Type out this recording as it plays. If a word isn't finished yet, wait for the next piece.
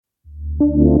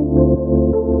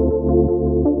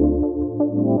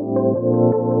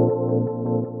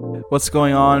What's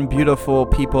going on, beautiful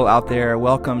people out there?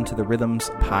 Welcome to the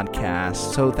Rhythms Podcast.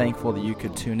 So thankful that you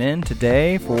could tune in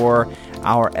today for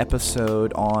our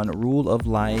episode on Rule of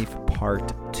Life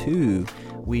Part 2.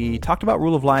 We talked about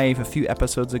Rule of Life a few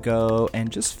episodes ago and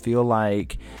just feel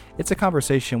like it's a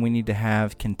conversation we need to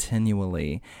have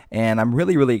continually. And I'm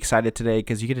really excited today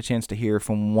because you get a chance to hear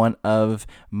from one of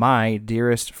my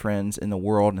dearest friends in the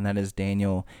world, and that is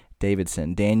Daniel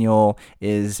Davidson. Daniel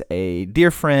is a dear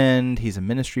friend, he's a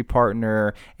ministry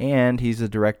partner, and he's the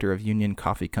director of Union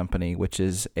Coffee Company, which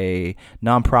is a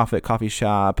nonprofit coffee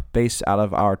shop based out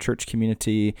of our church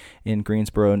community in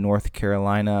Greensboro, North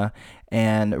Carolina.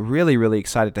 And really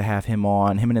excited to have him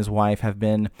on. Him and his wife have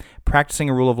been practicing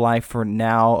a rule of life for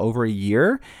now over a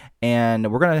year.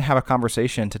 And we're going to have a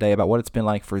conversation today about what it's been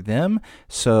like for them.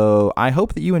 So I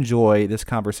hope that you enjoy this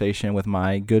conversation with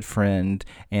my good friend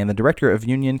and the director of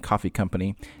Union Coffee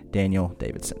Company, Daniel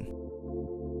Davidson.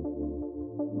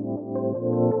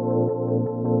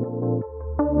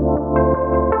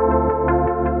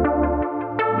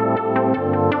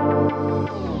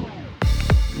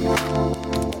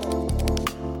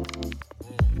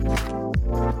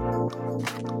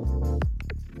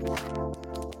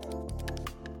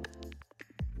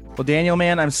 Well, Daniel,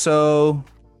 man, I'm so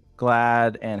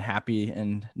glad and happy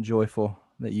and joyful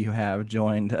that you have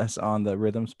joined us on the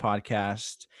Rhythms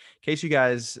Podcast. In case you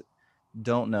guys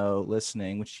don't know,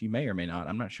 listening, which you may or may not,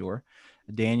 I'm not sure,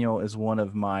 Daniel is one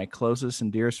of my closest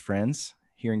and dearest friends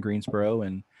here in Greensboro,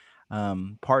 and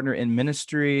partner in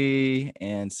ministry,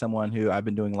 and someone who I've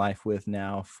been doing life with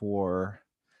now for,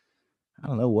 I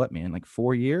don't know what, man, like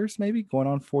 4 years, maybe going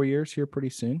on 4 years here pretty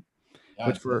soon. Yeah,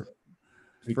 which for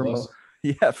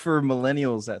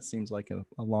millennials, that seems like a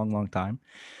long time.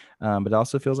 But it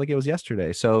also feels like it was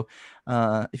yesterday. So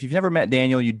if you've never met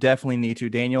Daniel, you definitely need to.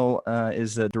 Daniel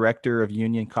is the director of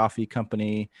Union Coffee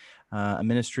Company, a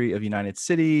ministry of United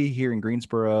City here in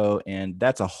Greensboro. And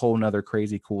that's a whole nother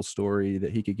crazy cool story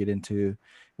that we could get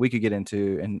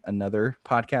into in another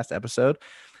podcast episode.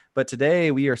 But today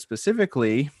we are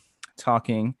specifically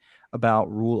talking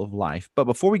about rule of life. But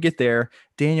before we get there,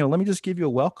 Daniel, let me just give you a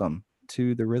welcome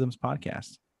to the Rhythms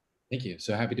Podcast. Thank you.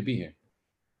 So happy to be here.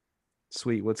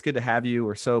 Sweet. Well, it's good to have you.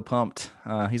 We're so pumped.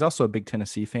 He's also a big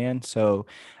Tennessee fan. So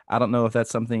I don't know if that's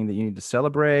something that you need to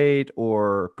celebrate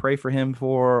or pray for him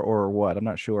for or what. I'm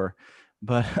not sure.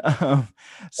 But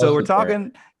so we're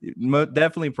talking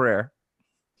definitely prayer.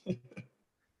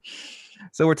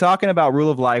 So we're talking about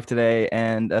rule of life today.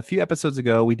 And a few episodes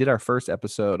ago, we did our first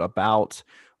episode about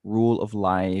rule of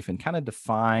life and kind of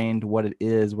defined what it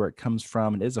is, where it comes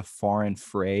from. It is a foreign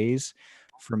phrase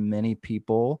for many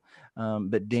people.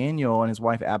 But Daniel and his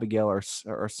wife, Abigail,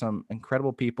 are some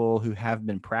incredible people who have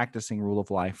been practicing rule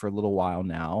of life for a little while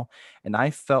now. And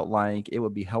I felt like it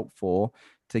would be helpful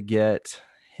to get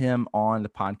him on the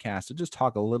podcast to just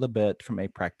talk a little bit from a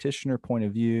practitioner point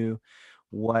of view,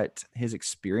 what his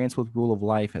experience with rule of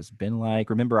life has been like.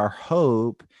 Remember, our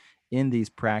hope in these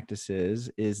practices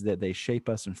is that they shape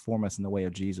us and form us in the way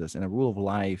of Jesus. And a rule of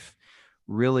life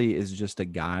really is just a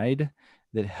guide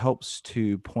that helps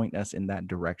to point us in that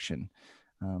direction.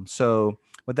 So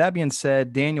with that being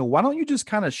said, Daniel, why don't you just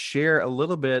kind of share a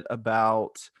little bit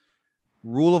about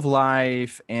rule of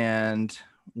life and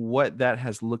what that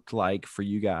has looked like for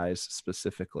you guys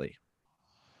specifically?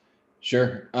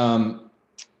 Sure.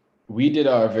 We did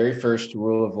our very first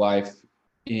rule of life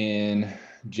in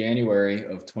January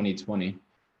of 2020,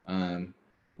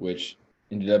 which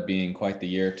ended up being quite the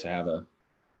year to have a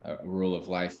rule of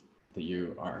life that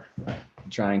you are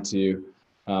trying to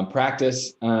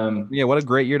practice. Yeah, what a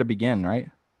great year to begin, right?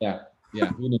 Yeah.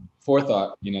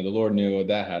 Forethought, the Lord knew what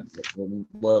that had,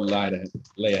 what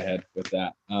lay ahead with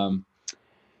that.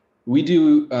 We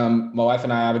do, my wife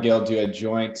and I, Abigail, do a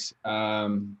joint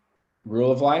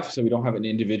rule of life. So we don't have an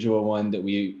individual one that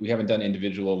we haven't done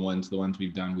individual ones. The ones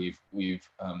we've done, we've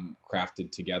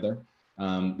crafted together.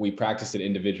 We practice it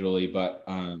individually, but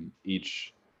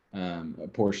each a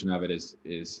portion of it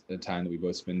is a time that we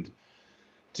both spend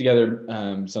together,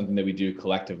 something that we do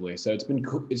collectively. So it's been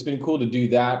cool to do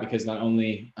that, because not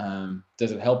only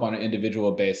does it help on an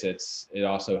individual basis, it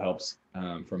also helps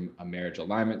from a marriage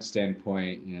alignment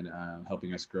standpoint and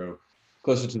helping us grow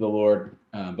closer to the Lord,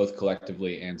 both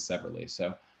collectively and separately.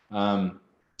 So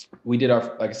we did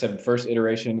our, like I said, first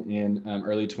iteration in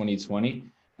early 2020.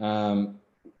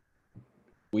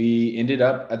 We ended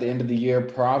up at the end of the year,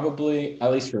 probably,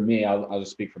 at least for me, I'll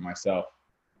just speak for myself,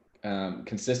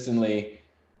 consistently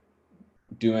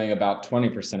doing about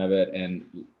 20% of it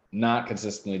and not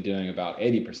consistently doing about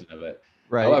 80% of it.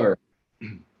 Right. However,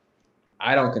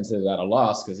 I don't consider that a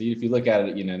loss, because if you look at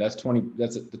it, that's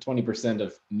the 20%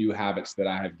 of new habits that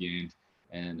I have gained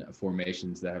and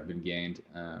formations that have been gained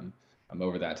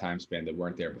over that time span that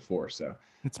weren't there before. So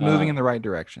it's moving in the right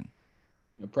direction.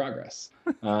 Progress.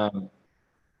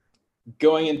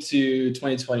 Going into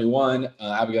 2021,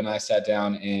 Abigail and I sat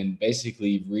down and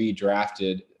basically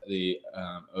redrafted the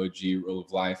OG Rule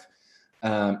of Life,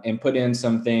 and put in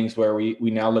some things where we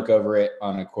now look over it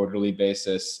on a quarterly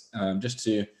basis, just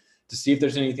to see if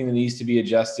there's anything that needs to be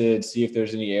adjusted, see if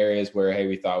there's any areas where, hey,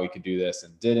 we thought we could do this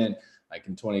and didn't. Like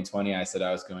in 2020, I said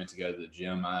I was going to go to the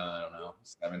gym, I don't know,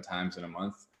 7 times in a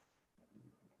month.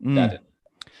 That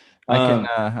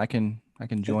didn't. I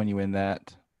can join you in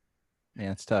that.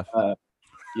 Man, it's tough.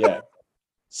 Yeah.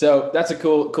 So that's a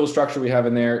cool structure we have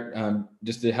in there.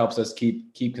 Just it helps us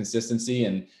keep consistency,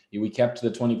 and we kept to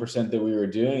the 20% that we were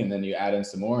doing, and then you add in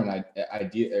some more, and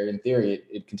in theory,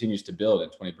 it continues to build,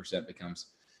 and 20% becomes,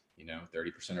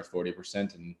 30% or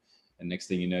 40%, and next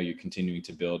thing you know, you're continuing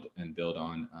to build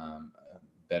on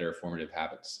better formative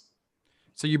habits.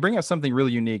 So you bring up something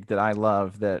really unique that I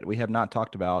love that we have not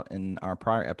talked about in our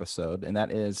prior episode, and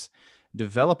that is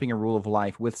developing a rule of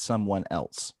life with someone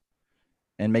else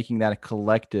and making that a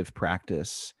collective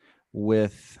practice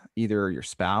with either your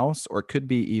spouse, or it could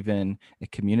be even a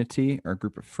community or a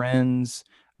group of friends,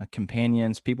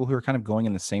 companions, people who are kind of going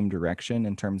in the same direction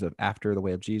in terms of after the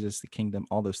way of Jesus, the kingdom,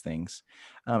 all those things.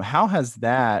 How has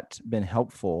that been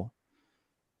helpful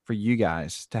for you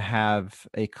guys to have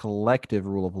a collective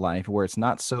rule of life where it's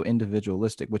not so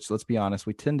individualistic, which, let's be honest,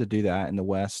 we tend to do that in the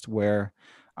West, where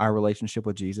our relationship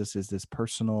with Jesus is this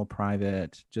personal,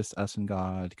 private, just us and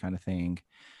God kind of thing.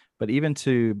 But even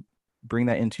to bring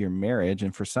that into your marriage,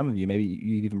 and for some of you, maybe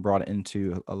you even brought it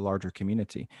into a larger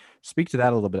community. Speak to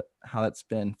that a little bit, how that's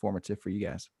been formative for you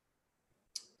guys.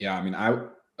 Yeah, I mean,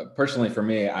 personally, for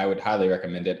me, I would highly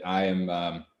recommend it. I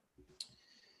am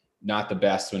not the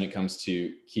best when it comes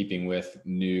to keeping with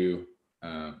new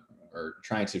or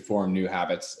trying to form new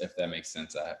habits, if that makes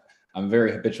sense. I'm a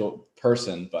very habitual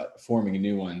person, but forming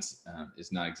new ones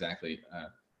is not exactly a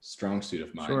strong suit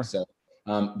of mine. Sure. So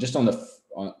just on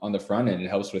the front end, it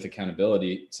helps with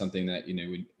accountability. Something that,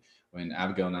 when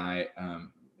Abigail and I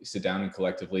sit down and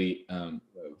collectively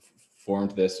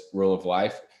formed this rule of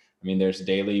life. I mean, there's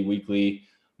daily, weekly,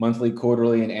 monthly,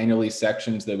 quarterly, and annually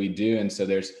sections that we do. And so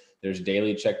there's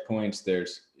daily checkpoints,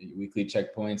 there's weekly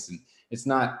checkpoints, and it's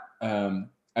not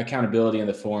accountability in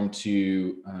the form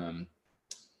to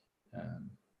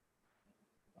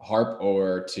harp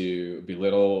or to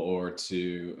belittle or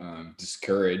to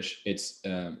discourage. It's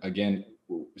again,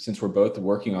 since we're both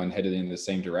working on headed in the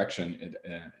same direction,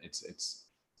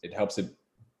 it helps it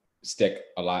stick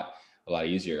a lot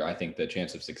easier. I think the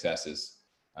chance of success is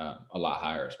a lot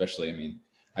higher, especially, I mean,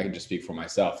 I can just speak for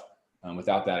myself.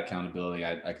 Without that accountability,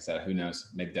 like I said, who knows,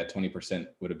 maybe that 20%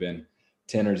 would have been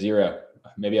 10 or 0.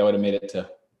 Maybe I would have made it to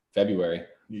February,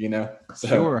 So,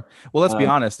 sure. Well, let's be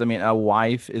honest. I mean, a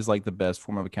wife is like the best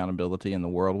form of accountability in the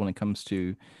world when it comes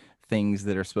to things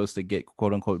that are supposed to get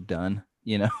quote unquote done,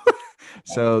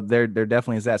 So there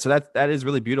definitely is that. So that is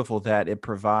really beautiful that it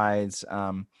provides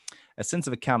a sense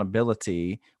of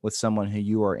accountability with someone who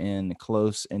you are in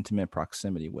close, intimate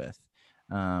proximity with.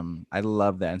 I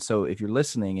love that. And so if you're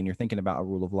listening and you're thinking about a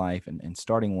rule of life and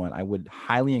starting one, I would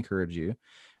highly encourage you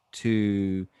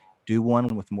to do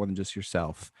one with more than just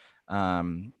yourself,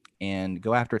 and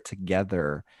go after it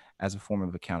together as a form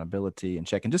of accountability and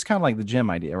check. And just kind of like the gym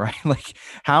idea, right? Like,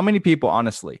 how many people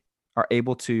honestly are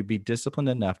able to be disciplined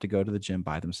enough to go to the gym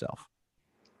by themselves?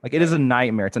 Like, it is a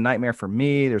nightmare. It's a nightmare for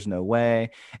me. There's no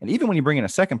way. And even when you bring in a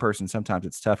second person, sometimes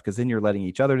it's tough because then you're letting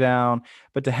each other down.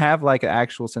 But to have like an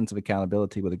actual sense of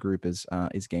accountability with a group is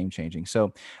game changing.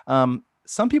 So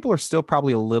some people are still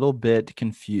probably a little bit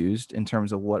confused in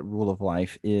terms of what rule of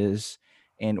life is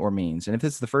and or means. And if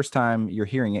this is the first time you're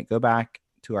hearing it, go back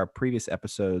to our previous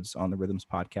episodes on the Rhythms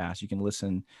podcast. You can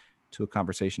listen to a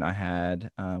conversation I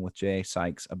had with Jay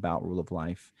Sykes about rule of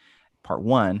life, part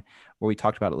 1, where we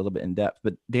talked about it a little bit in depth.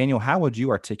 But Daniel, how would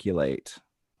you articulate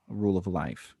a rule of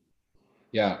life?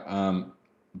 Yeah,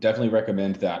 definitely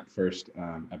recommend that first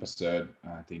episode.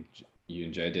 I think you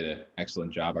and Jay did an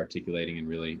excellent job articulating and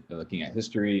really looking at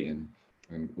history and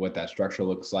what that structure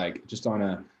looks like, just on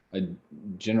a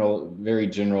general, very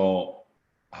general,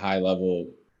 high level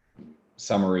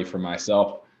summary for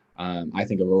myself. I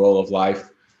think of a rule of life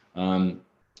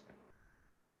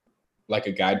like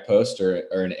a guidepost or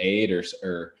an aid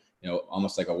or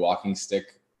almost like a walking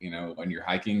stick, when you're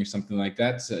hiking or something like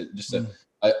that. So just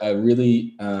a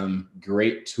really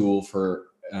great tool for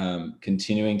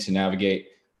continuing to navigate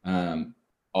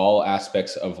all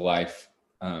aspects of life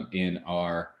in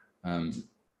our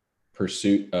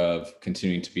pursuit of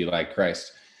continuing to be like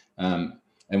Christ. And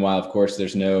while of course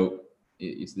it's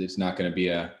not going to be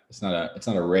it's not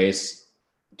a race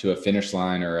to a finish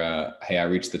line or hey, I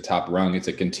reached the top rung. It's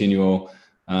a continual,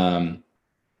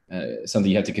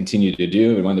 something you have to continue to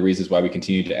do. And one of the reasons why we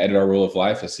continue to edit our rule of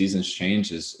life as seasons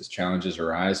change, as challenges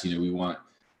arise, we want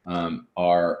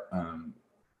our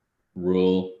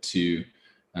rule to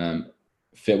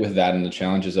fit with that and the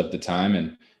challenges of the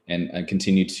time, and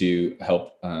continue to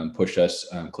help push us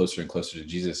closer and closer to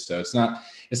Jesus. So it's not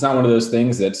one of those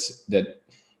things that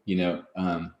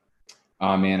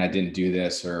oh man, I didn't do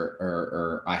this,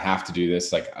 or I have to do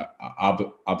this. Like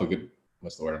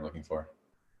what's the word I'm looking for?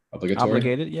 Obligatory?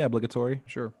 Obligated? Yeah, obligatory.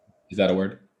 Sure. Is that a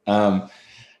word?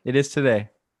 It is today.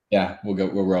 Yeah,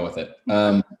 we'll roll with it.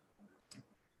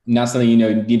 Not something you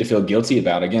need to feel guilty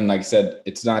about. Again, like I said,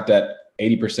 it's not that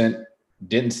 80%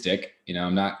 didn't stick.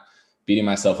 I'm not beating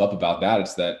myself up about that.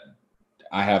 It's that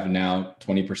I have now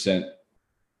 20%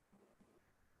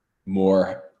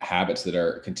 more habits that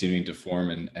are continuing to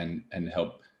form and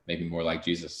help make me more like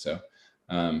Jesus. So,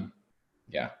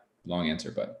 yeah, long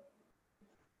answer, but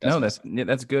that's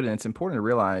good. And it's important to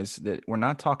realize that we're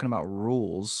not talking about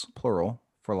rules, plural,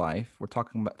 for life. We're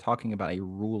talking about a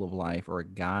rule of life or a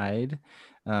guide.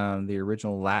 The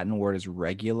original Latin word is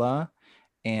regula,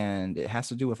 and it has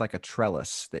to do with like a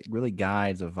trellis that really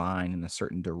guides a vine in a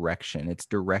certain direction. It's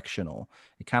directional.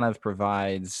 It kind of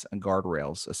provides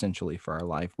guardrails essentially for our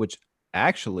life, which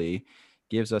actually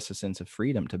gives us a sense of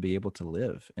freedom to be able to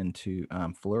live and to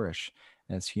flourish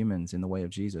as humans in the way of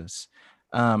Jesus.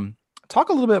 Talk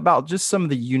a little bit about just some of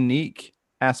the unique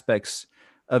aspects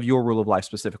of your rule of life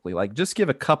specifically. Like, just give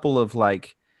a couple of,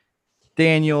 like,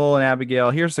 Daniel and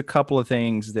Abigail, here's a couple of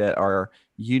things that are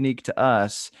unique to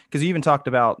us. Because you even talked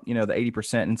about, the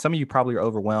 80%, and some of you probably are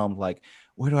overwhelmed, like,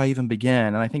 where do I even begin?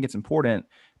 And I think it's important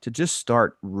to just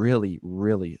start really,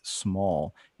 really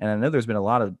small. And I know there's been a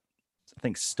lot of,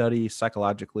 study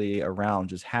psychologically around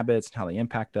just habits and how they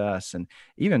impact us, and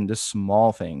even just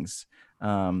small things.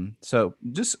 So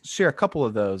just share a couple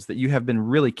of those that you have been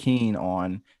really keen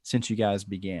on since you guys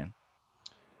began.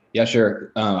 Yeah,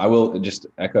 sure. I will just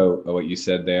echo what you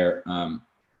said there.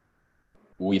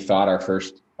 We thought our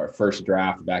first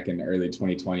draft back in early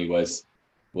 2020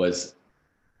 was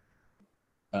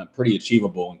pretty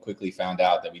achievable, and quickly found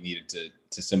out that we needed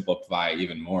to simplify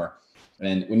even more.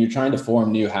 And when you're trying to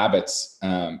form new habits,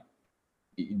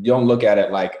 you don't look at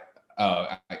it like,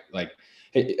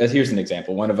 here's an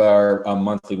example. One of our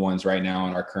monthly ones right now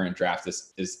in our current draft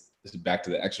is back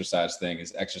to the exercise thing,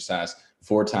 is exercise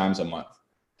 4 times a month.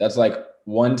 That's like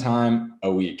 1 time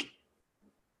a week.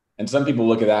 And some people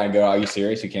look at that and go, are you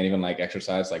serious? You can't even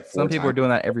exercise like 4 times? Some people are doing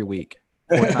that every week,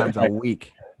 4 times a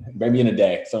week. Maybe in a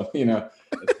day. So,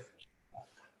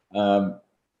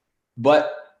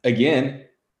 but again,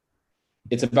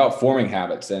 it's about forming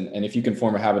habits. And if you can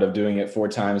form a habit of doing it 4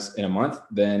 times in a month,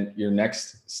 then your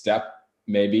next step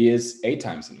maybe is 8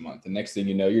 times in a month. The next thing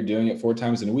you know, you're doing it 4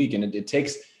 times in a week. And it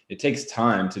takes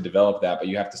time to develop that, but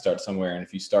you have to start somewhere. And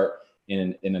if you start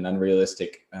in an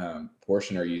unrealistic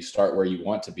portion, or you start where you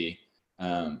want to be,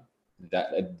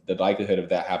 that the likelihood of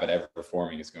that habit ever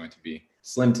forming is going to be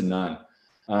slim to none.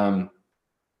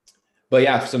 But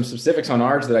yeah, some specifics on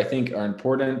ours that I think are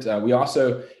important. We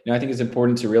also, I think it's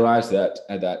important to realize that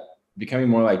becoming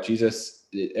more like Jesus,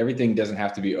 everything doesn't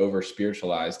have to be over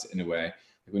spiritualized in a way.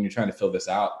 Like when you're trying to fill this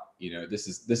out, this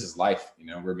is life.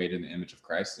 We're made in the image of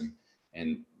Christ,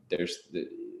 and there's the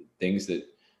things that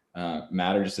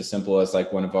matter, just as simple as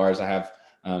like one of ours. I have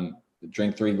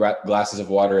drink 3 glasses of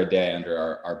water a day under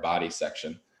our body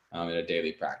section in a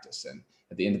daily practice. And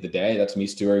at the end of the day, that's me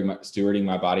stewarding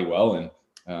my body well,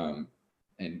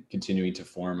 and continuing to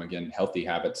form, again, healthy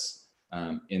habits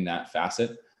in that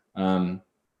facet.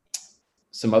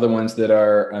 Some other ones that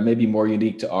are maybe more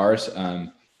unique to ours.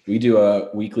 We do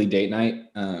a weekly date night.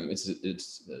 It's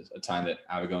a time that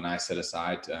Abigail and I set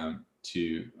aside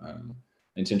to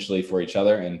intentionally for each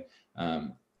other. And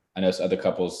I know other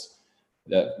couples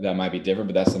that might be different,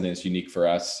 but that's something that's unique for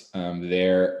us.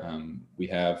 We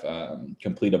have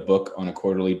complete a book on a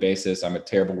quarterly basis. I'm a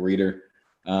terrible reader.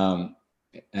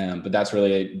 But that's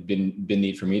really been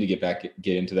neat for me to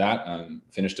get into that.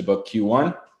 Finished a book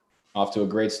Q1, off to a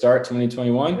great start,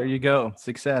 2021. There you go.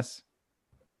 Success.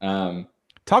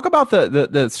 Talk about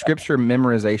the scripture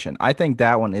memorization. I think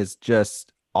that one is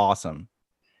just awesome.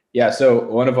 Yeah. So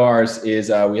one of ours is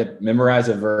we have to memorize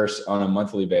a verse on a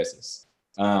monthly basis.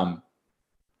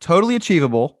 Totally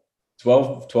achievable.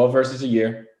 12 verses a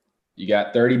year. You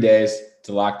got 30 days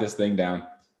to lock this thing down.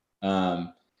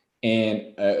 And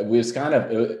it was kind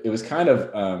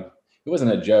of it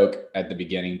wasn't a joke at the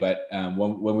beginning, but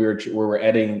when we were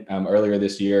editing earlier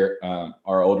this year,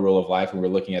 our old rule of life, and we're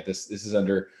looking at this is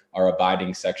under our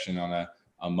abiding section on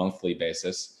a monthly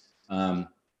basis. I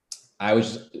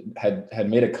had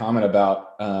made a comment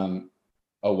about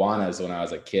Awanas when I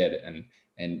was a kid, and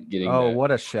getting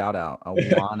what a shout out,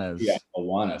 Awanas. Yeah,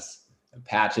 Awanas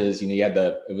patches. You had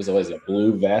it was always a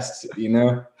blue vest.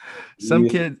 Some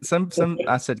kids,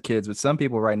 I said kids, but some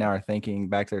people right now are thinking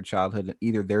back to their childhood.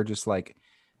 Either they're just like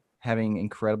having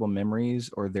incredible memories,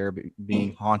 or they're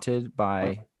being haunted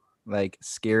by like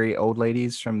scary old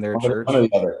ladies from their church. One or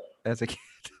the other. As a kid,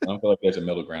 I don't feel like there's a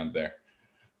middle ground there.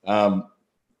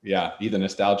 Yeah, either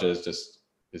nostalgia is just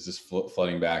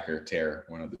flooding back, or terror,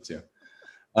 one of the two.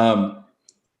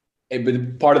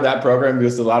 But part of that program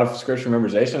was a lot of scripture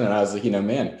memorization, and I was like,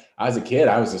 man, as a kid,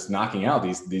 I was just knocking out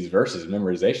these verses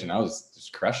memorization. I was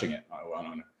just crushing it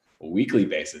on a weekly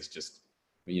basis. Just,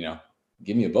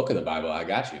 give me a book of the Bible, I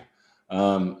got you.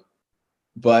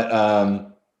 But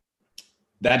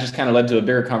that just kind of led to a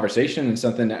bigger conversation, and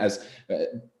something as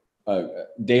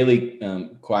daily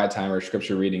quiet time or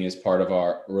scripture reading is part of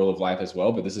our rule of life as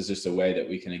well. But this is just a way that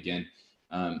we can, again,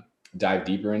 dive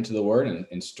deeper into the word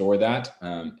and store that.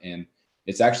 And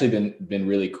it's actually been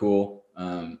really cool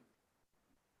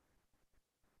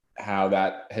how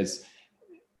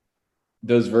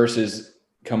those verses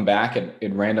come back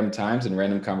at random times, in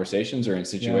random conversations, or in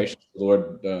situations. Yeah. The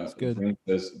Lord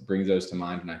brings those to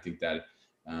mind. And I think that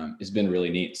has been really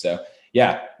neat. So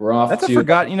yeah, we're off. That's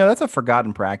that's a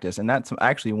forgotten practice. And that's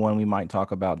actually one we might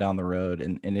talk about down the road.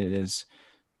 And it is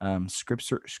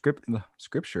scripture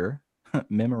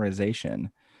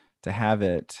memorization, to have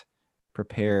it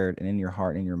prepared and in your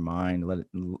heart and in your mind,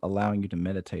 allowing you to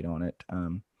meditate on it.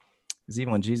 Because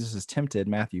even when Jesus is tempted,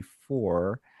 Matthew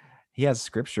 4, he has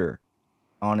scripture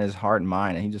on his heart and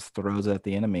mind, and he just throws it at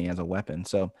the enemy as a weapon.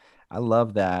 So I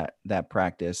love that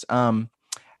practice.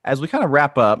 As we kind of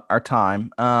wrap up our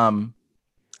time,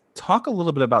 talk a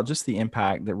little bit about just the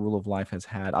impact that Rule of Life has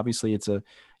had. Obviously, it's a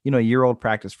year-old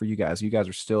practice for you guys. You guys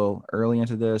are still early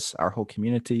into this. Our whole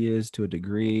community is, to a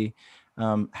degree.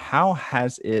 How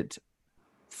has it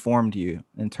formed you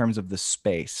in terms of the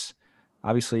space?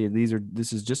 Obviously,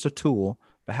 this is just a tool,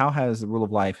 but how has the Rule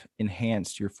of Life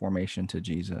enhanced your formation to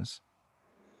Jesus?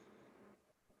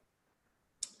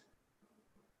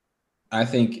 I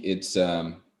think it's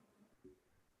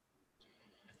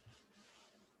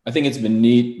been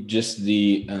neat, just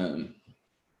the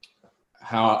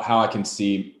how I can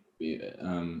see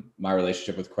my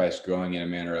relationship with Christ growing in a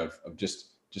manner of just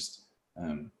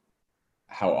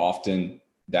how often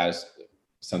that is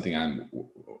something I'm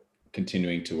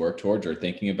continuing to work towards, or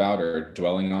thinking about, or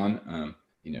dwelling on,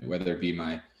 whether it be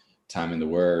my time in the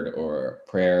Word, or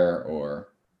prayer,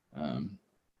 or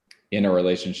in a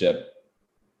relationship.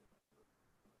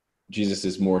 Jesus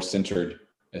is more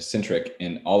centric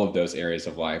in all of those areas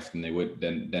of life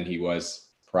than he was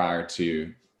prior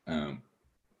to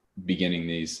beginning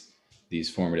these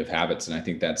formative habits. And I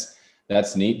think that's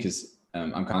neat, because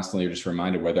I'm constantly just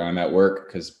reminded, whether I'm at work,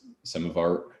 because some of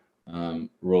our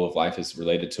rule of life is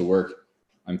related to work.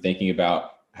 I'm thinking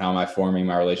about, how am I forming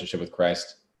my relationship with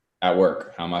Christ at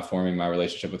work? How am I forming my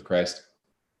relationship with Christ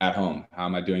at home? How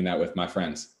am I doing that with my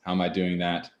friends? How am I doing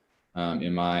that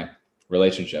in my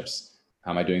relationships?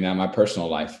 How am I doing that in my personal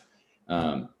life?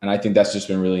 And I think that's just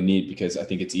been really neat, because I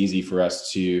think it's easy for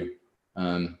us to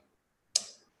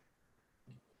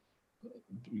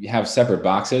have separate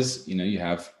boxes.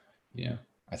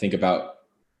 I think about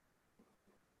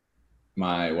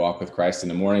my walk with Christ in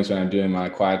the mornings when I'm doing my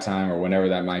quiet time, or whenever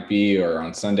that might be, or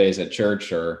on Sundays at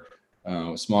church, or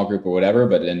small group, or whatever.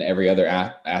 But in every other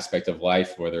aspect of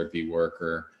life, whether it be work,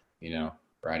 or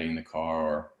riding in the car,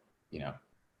 or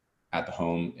at the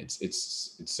home,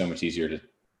 it's so much easier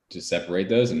to separate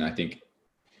those. And I think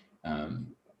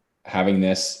having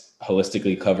this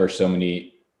holistically cover so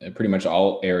many, pretty much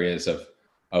all areas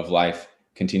of life,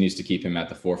 continues to keep him at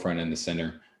the forefront and the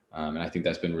center. And I think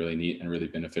that's been really neat and really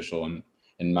beneficial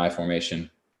in my formation,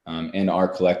 and our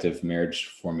collective marriage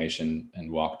formation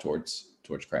and walk towards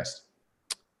Christ.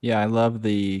 Yeah, I love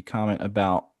the comment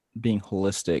about being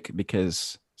holistic,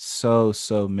 because so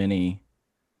many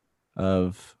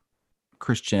of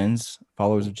Christians,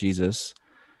 followers of Jesus,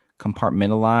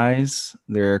 compartmentalize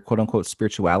their quote unquote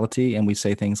spirituality. And we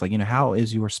say things like, how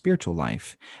is your spiritual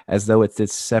life? As though it's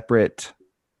this separate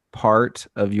part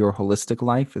of your holistic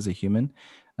life as a human.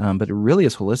 But it really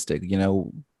is holistic.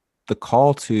 The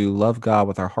call to love God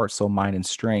with our heart, soul, mind, and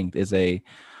strength is a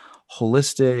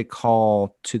holistic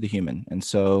call to the human. And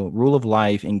so Rule of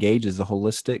Life engages the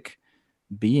holistic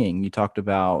being. You talked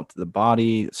about the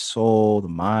body, soul, the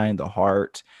mind, the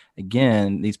heart.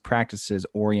 again, these practices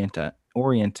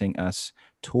orienting us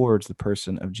towards the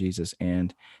person of Jesus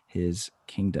and his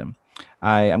kingdom.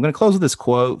 I'm going to close with this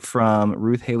quote from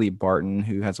Ruth Haley Barton,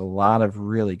 who has a lot of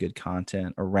really good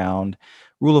content around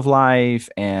rule of life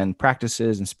and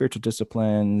practices and spiritual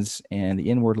disciplines and the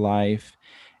inward life.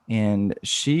 And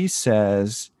she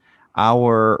says,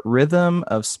 our rhythm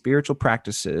of spiritual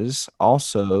practices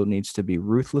also needs to be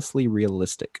ruthlessly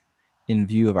realistic in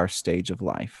view of our stage of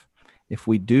life. If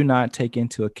we do not take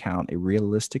into account a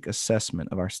realistic assessment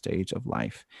of our stage of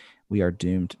life, we are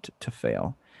doomed to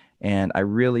fail. And I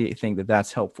really think that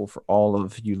that's helpful for all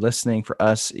of you listening, for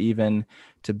us even,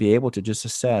 to be able to just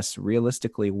assess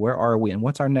realistically, where are we and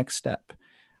what's our next step?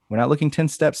 We're not looking 10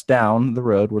 steps down the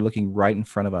road. We're looking right in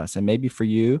front of us. And maybe for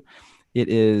you, it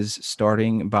is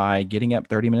starting by getting up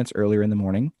 30 minutes earlier in the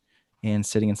morning and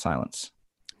sitting in silence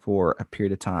for a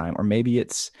period of time. Or maybe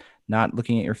it's not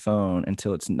looking at your phone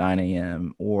until it's 9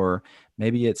 a.m. Or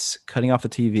maybe it's cutting off the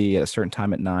TV at a certain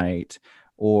time at night.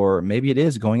 Or maybe it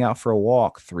is going out for a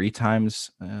walk 3 times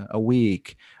a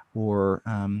week. Or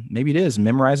maybe it is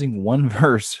memorizing one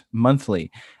verse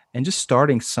monthly and just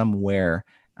starting somewhere,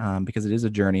 because it is a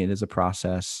journey, it is a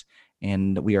process,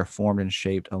 and we are formed and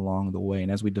shaped along the way.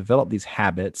 And as we develop these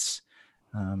habits,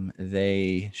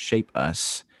 they shape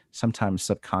us, sometimes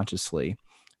subconsciously.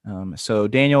 So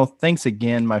Daniel, thanks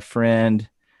again, my friend,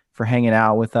 for hanging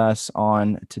out with us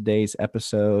on today's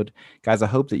episode. Guys, I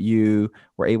hope that you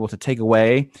were able to take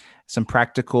away some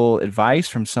practical advice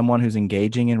from someone who's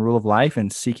engaging in rule of life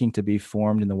and seeking to be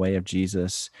formed in the way of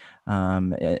Jesus,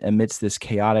 amidst this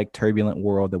chaotic, turbulent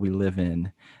world that we live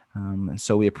in. And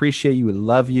so we appreciate you, we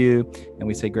love you, and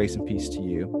we say grace and peace to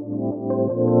you.